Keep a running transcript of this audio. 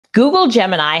Google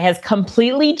Gemini has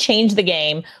completely changed the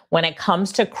game when it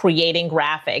comes to creating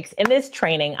graphics. In this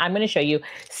training, I'm going to show you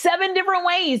 7 different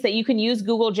ways that you can use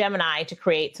Google Gemini to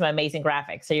create some amazing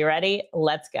graphics. Are you ready?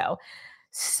 Let's go.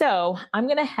 So I'm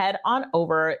going to head on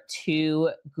over to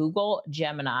Google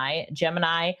Gemini,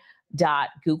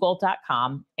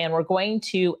 gemini.google.com, and we're going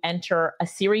to enter a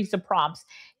series of prompts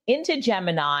into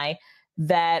Gemini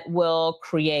that will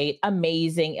create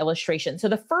amazing illustrations. So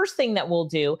the first thing that we'll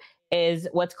do is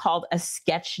what's called a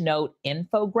sketch note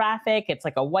infographic. It's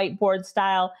like a whiteboard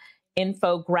style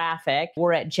infographic.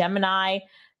 We're at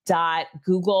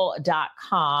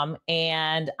gemini.google.com,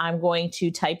 and I'm going to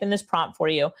type in this prompt for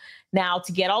you. Now,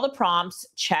 to get all the prompts,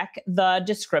 check the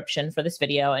description for this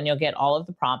video and you'll get all of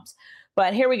the prompts.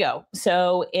 But here we go.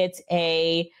 So it's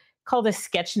called a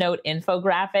sketch note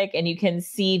infographic, and you can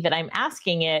see that I'm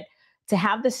asking it to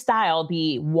have the style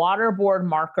be waterboard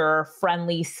marker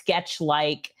friendly,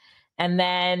 sketch-like. And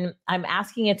then I'm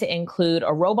asking it to include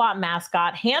a robot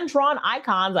mascot, hand-drawn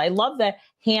icons. I love the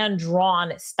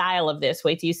hand-drawn style of this.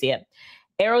 Wait till you see it.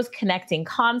 Arrows connecting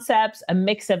concepts, a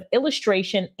mix of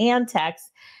illustration and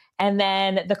text. And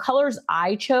then the colors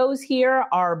I chose here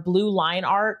are blue line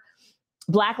art,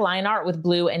 black line art with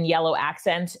blue and yellow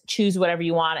accents. Choose whatever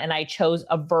you want. And I chose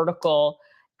a vertical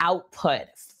output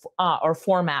or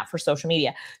format for social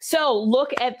media. So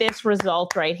look at this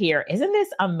result right here. Isn't this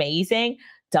amazing?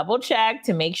 Double check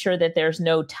to make sure that there's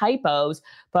no typos.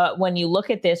 But when you look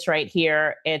at this right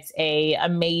here, it's an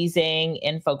amazing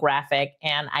infographic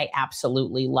and I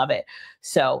absolutely love it.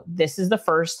 So this is the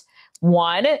first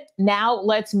one. Now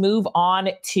let's move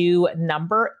on to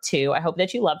number 2. I hope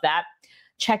that you love that.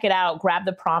 Check it out, grab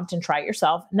the prompt and try it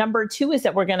yourself. Number 2 is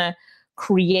that we're gonna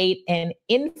create an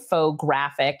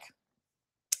infographic.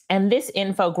 And this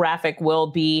infographic will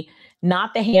be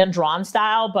not the hand-drawn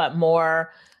style, but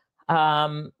more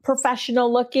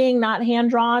professional looking, not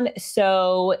hand-drawn.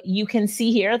 So you can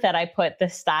see here that I put the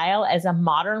style as a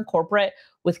modern corporate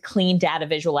with clean data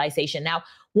visualization. Now,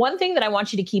 one thing that I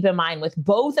want you to keep in mind with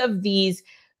both of these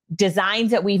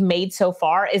designs that we've made so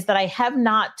far is that I have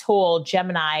not told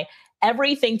Gemini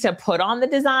everything to put on the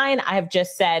design. I have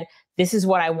just said, this is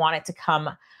what I want it to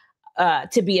come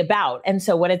to be about. And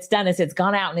so what it's done is it's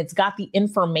gone out and it's got the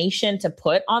information to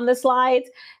put on the slides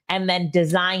and then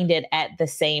designed it at the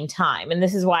same time. And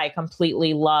this is why I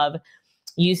completely love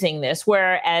using this.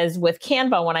 Whereas with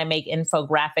Canva, when I make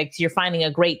infographics, you're finding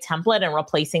a great template and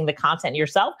replacing the content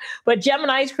yourself. But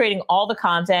Gemini is creating all the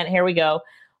content. Here we go.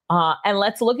 And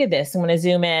let's look at this. I'm going to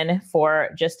zoom in for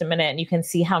just a minute and you can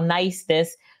see how nice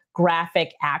this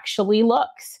graphic actually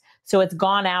looks. So it's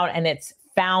gone out and it's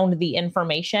found the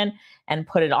information and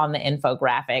put it on the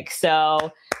infographic.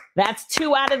 So that's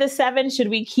 2 out of the 7. Should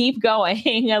we keep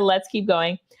going? Let's keep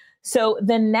going. So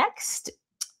the next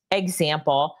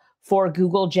example for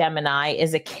Google Gemini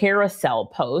is a carousel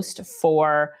post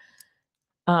for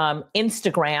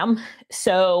Instagram.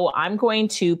 So I'm going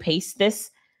to paste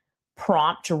this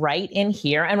prompt right in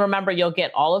here. And remember, you'll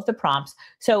get all of the prompts.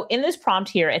 So in this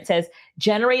prompt here, it says,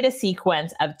 generate a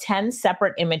sequence of 10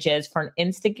 separate images for an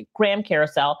Instagram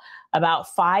carousel about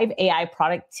 5 AI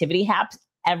productivity hacks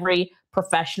every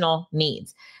professional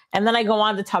needs. And then I go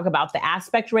on to talk about the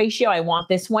aspect ratio. I want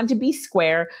this one to be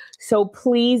square. So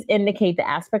please indicate the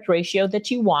aspect ratio that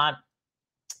you want.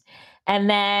 And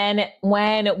then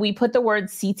when we put the word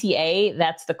CTA,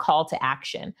 that's the call to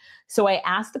action. So I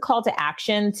asked the call to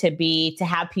action to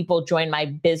have people join my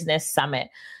business summit.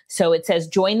 So it says,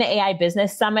 join the AI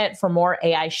Business Summit for more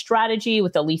AI strategy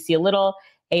with Alicia Lyttle,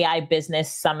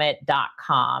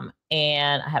 AIBusinessSummit.com.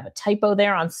 And I have a typo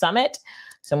there on summit.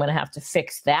 So I'm going to have to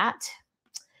fix that.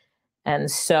 And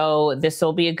so this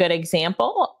will be a good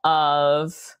example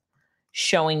of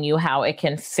showing you how it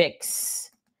can fix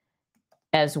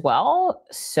as well.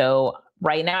 So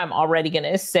right now I'm already going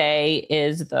to say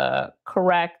is the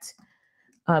correct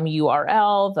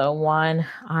URL. The one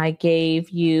I gave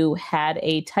you had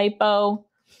a typo.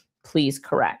 Please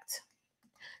correct.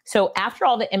 So after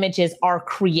all the images are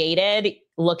created,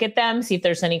 look at them, see if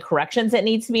there's any corrections that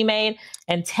needs to be made,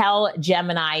 and tell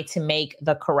Gemini to make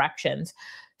the corrections.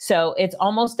 So it's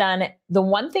almost done. The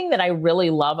one thing that I really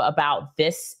love about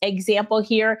this example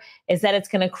here is that it's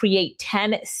going to create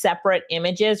 10 separate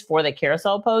images for the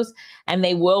carousel post, and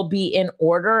they will be in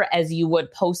order as you would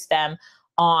post them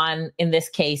on, in this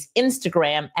case,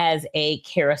 Instagram as a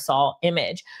carousel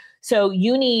image. So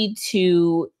you need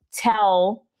to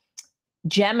tell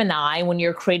Gemini when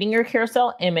you're creating your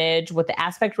carousel image what the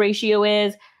aspect ratio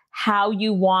is, how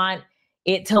you want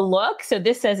it to look. So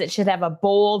this says it should have a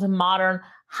bold, modern,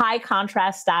 high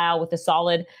contrast style with a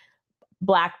solid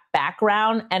black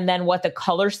background and then what the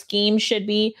color scheme should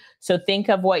be. So think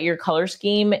of what your color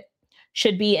scheme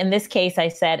should be. In this case, I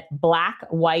said black,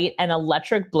 white, and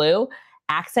electric blue,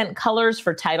 accent colors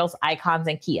for titles, icons,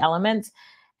 and key elements.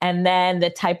 And then the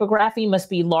typography must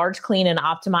be large, clean, and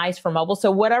optimized for mobile.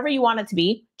 So whatever you want it to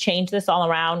be, change this all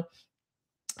around.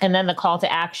 And then the call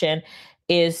to action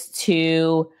is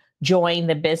to join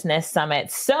the business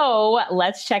summit. So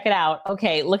let's check it out.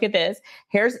 Okay, look at this.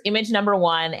 Here's image number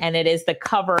 1, and it is the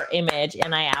cover image,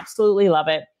 and I absolutely love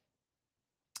it.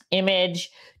 Image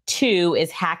 2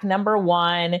 is hack number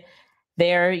 1.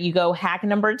 There you go, hack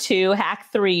number 2,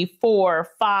 hack 3, 4,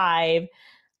 5.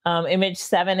 Image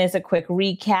 7 is a quick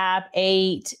recap,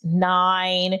 8,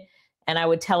 9, and I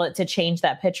would tell it to change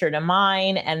that picture to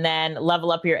mine, and then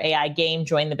level up your AI game,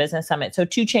 join the business summit. So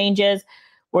 2 changes.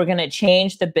 We're going to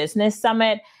change the business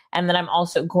summit, and then I'm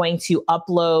also going to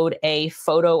upload a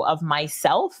photo of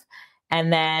myself,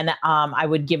 and then I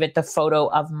would give it the photo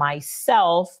of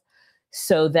myself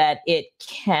so that it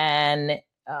can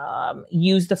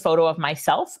use the photo of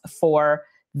myself for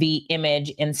the image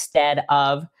instead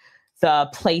of the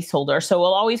placeholder. So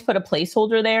we'll always put a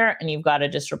placeholder there, and you've got to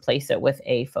just replace it with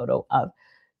a photo of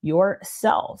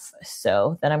yourself.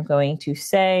 So then I'm going to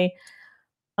say,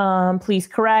 please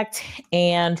correct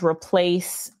and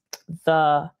replace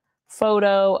the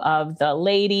photo of the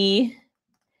lady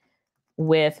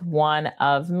with one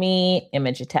of me,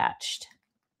 image attached.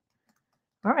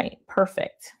 All right,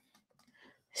 perfect.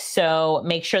 So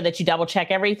make sure that you double check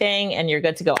everything and you're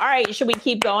good to go. All right, should we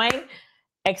keep going?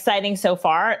 Exciting so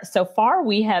far. So far,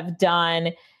 we have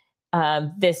done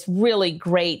this really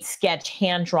great sketch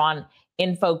hand-drawn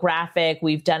infographic.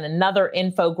 We've done another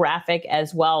infographic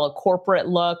as well, a corporate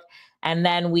look. And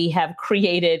then we have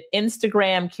created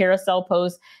Instagram carousel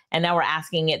posts. And now we're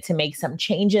asking it to make some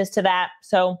changes to that.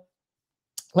 So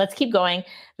let's keep going.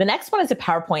 The next one is a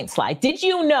PowerPoint slide. Did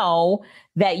you know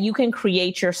that you can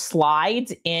create your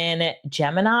slides in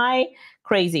Gemini?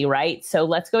 Crazy, right? So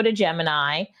let's go to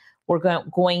Gemini. We're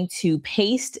going to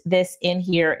paste this in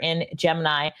here in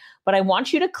Gemini, but I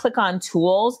want you to click on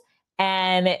Tools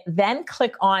and then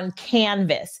click on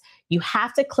Canvas. You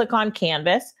have to click on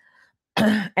Canvas.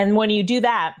 And when you do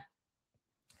that,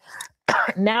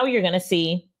 now you're going to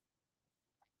see,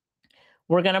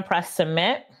 we're going to press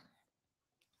Submit.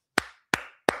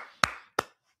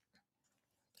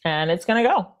 And it's going to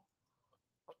go.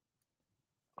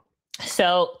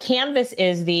 So Canvas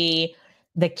is the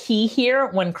key here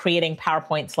when creating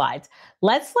PowerPoint slides.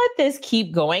 Let's let this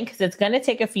keep going because it's going to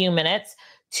take a few minutes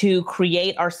to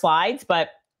create our slides. But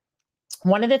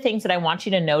one of the things that I want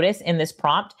you to notice in this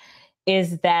prompt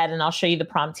is that, and I'll show you the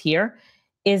prompt here,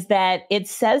 is that it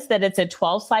says that it's a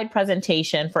 12-slide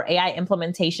presentation for AI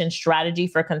implementation strategy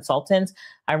for consultants.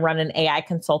 I run an AI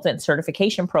consultant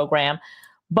certification program.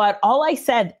 But all I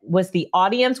said was the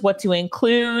audience, what to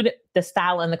include, the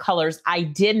style, and the colors. I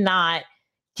did not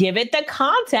give it the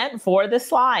content for the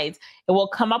slides. It will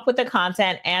come up with the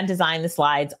content and design the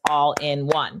slides all in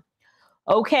one.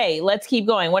 Okay, let's keep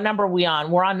going. What number are we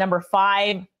on? We're on number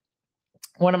 5.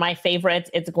 One of my favorites.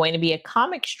 It's going to be a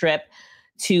comic strip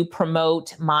to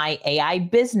promote my AI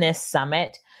Business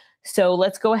Summit. So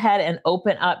let's go ahead and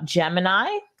open up Gemini.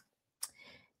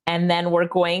 And then we're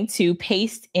going to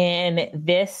paste in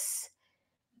this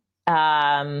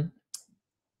prompt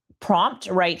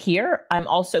right here. I'm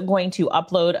also going to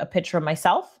upload a picture of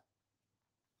myself.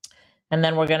 And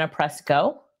then we're going to press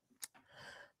go.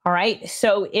 All right,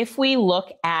 so if we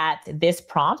look at this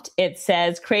prompt, it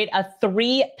says create a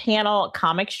 3-panel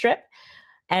comic strip,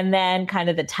 and then kind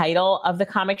of the title of the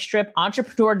comic strip,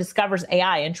 Entrepreneur Discovers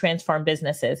AI and Transform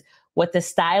Businesses. What the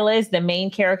style is, the main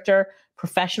character,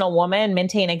 professional woman,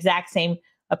 maintain exact same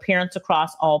appearance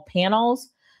across all panels.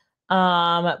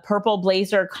 Purple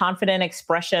blazer, confident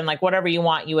expression, like whatever you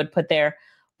want, you would put there.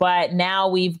 But now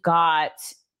we've got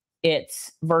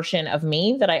its version of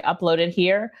me that I uploaded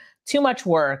here. Too much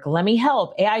work, let me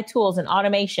help, AI tools and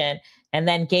automation, and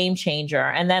then game changer,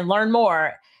 and then learn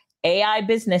more, AI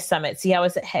Business Summit. See how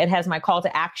it has my call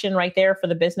to action right there for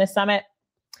the Business Summit?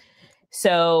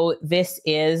 So this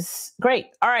is great.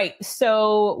 All right,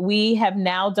 so we have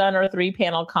now done our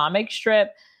 3-panel comic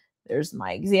strip. There's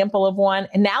my example of one.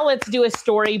 And now let's do a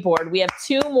storyboard. We have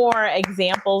 2 more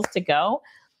examples to go.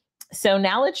 So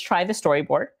now let's try the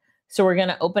storyboard. So we're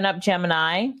gonna open up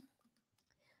Gemini.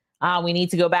 We need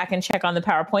to go back and check on the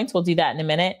PowerPoints. We'll do that in a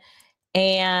minute.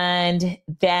 And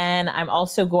then I'm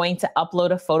also going to upload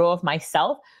a photo of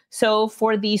myself. So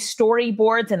for the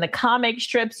storyboards and the comic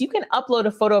strips, you can upload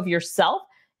a photo of yourself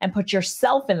and put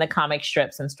yourself in the comic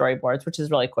strips and storyboards, which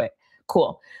is really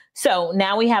cool. So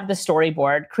now we have the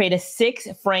storyboard. Create a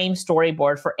 6-frame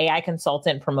storyboard for AI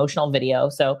consultant promotional video.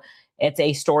 So it's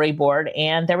a storyboard,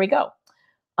 and there we go.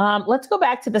 Let's go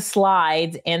back to the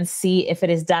slides and see if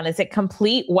it is done. Is it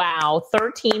complete? Wow,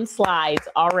 13 slides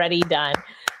already done.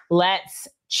 Let's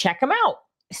check them out.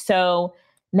 So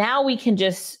now we can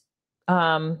just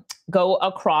go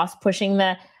across, pushing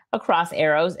the across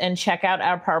arrows, and check out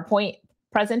our PowerPoint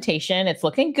presentation. It's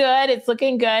looking good. It's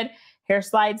looking good. Here's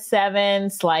slide 7,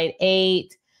 slide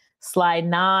 8, slide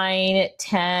 9,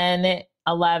 10,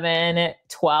 11,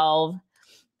 12,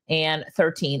 and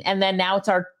 13. And then now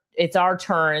it's our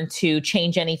turn to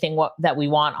change anything that we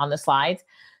want on the slides.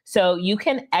 So you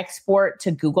can export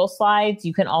to Google Slides.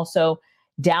 You can also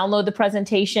download the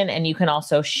presentation, and you can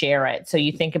also share it. So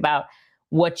you think about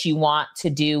what you want to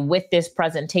do with this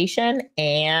presentation,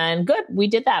 and good, we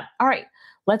did that. All right,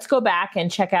 let's go back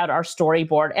and check out our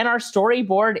storyboard, and our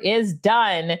storyboard is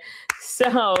done.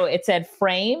 So it said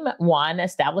frame 1,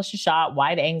 establish a shot,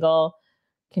 wide angle.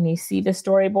 Can you see the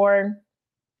storyboard?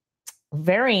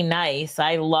 Very nice.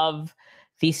 I love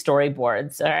these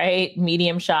storyboards. All right,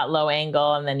 medium shot, low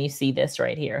angle, and then you see this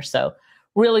right here. So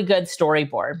really good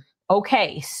storyboard.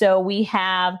 Okay, so we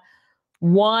have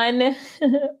one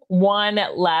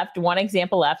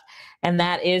example left, and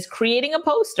that is creating a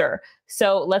poster.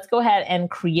 So let's go ahead and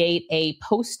create a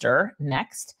poster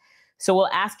next. So we'll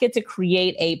ask it to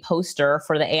create a poster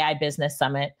for the AI Business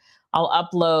Summit. I'll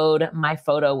upload my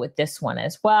photo with this one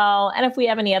as well. And if we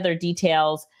have any other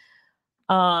details,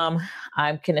 I'm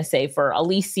going to say for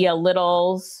Alicia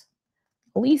Lyttle's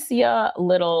AI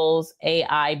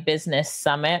Business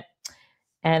Summit.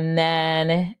 And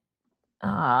then,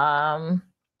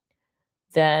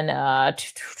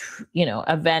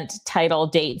 event title,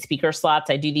 date, speaker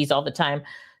slots. I do these all the time.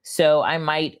 So I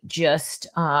might just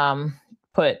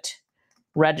put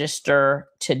register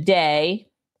today.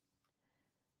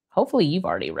 Hopefully you've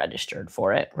already registered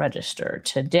for it. Register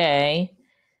today.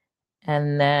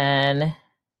 And then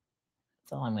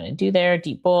that's all I'm going to do there.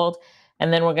 Deep bold.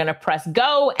 And then we're going to press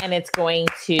go, and it's going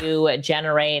to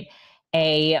generate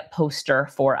a poster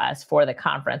for us for the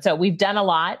conference. So we've done a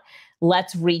lot.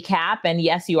 Let's recap. And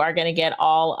yes, you are going to get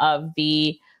all of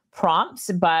the prompts,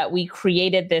 but we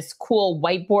created this cool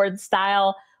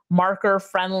whiteboard-style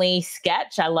marker-friendly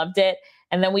sketch. I loved it.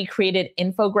 And then we created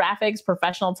infographics,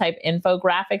 professional type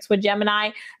infographics with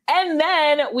Gemini. And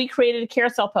then we created a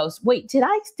carousel post. Wait,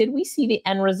 did we see the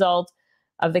end result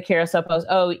of the carousel post?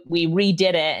 Oh, we redid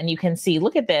it, and you can see,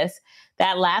 look at this.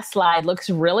 That last slide looks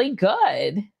really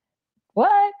good.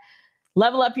 What?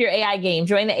 Level up your AI game.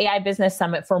 Join the AI Business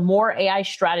Summit for more AI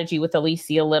strategy with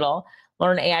Alicia Lyttle.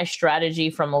 Learn AI strategy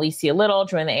from Alicia Lyttle.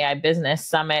 Join the AI Business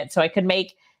Summit. So I could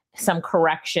make some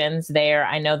corrections there.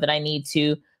 I know that I need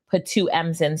to put 2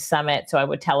 M's in summit, so I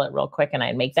would tell it real quick and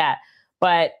I'd make that.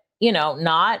 But,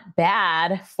 not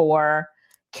bad for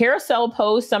carousel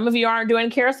posts. Some of you aren't doing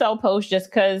carousel posts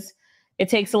just because it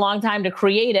takes a long time to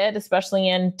create it, especially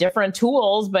in different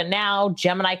tools. But now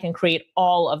Gemini can create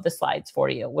all of the slides for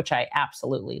you, which I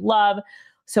absolutely love.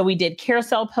 So we did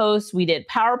carousel posts, we did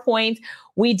PowerPoint,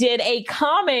 we did a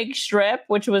comic strip,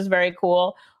 which was very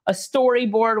cool, a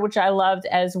storyboard, which I loved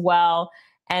as well.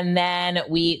 And then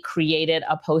we created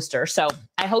a poster. So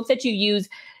I hope that you use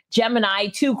Gemini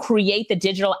to create the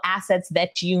digital assets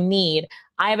that you need.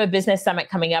 I have a business summit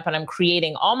coming up, and I'm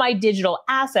creating all my digital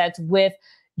assets with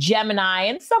Gemini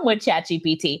and some with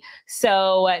ChatGPT.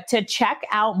 So to check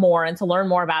out more and to learn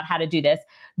more about how to do this,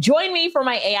 join me for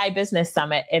my AI Business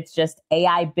Summit. It's just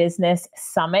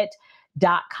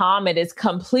aibusinesssummit.com. It is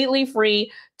completely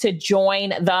free to join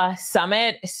the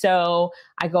summit. So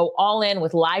I go all in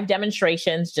with live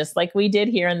demonstrations, just like we did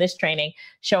here in this training,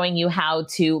 showing you how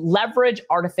to leverage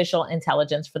artificial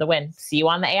intelligence for the win. See you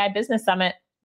on the AI Business Summit.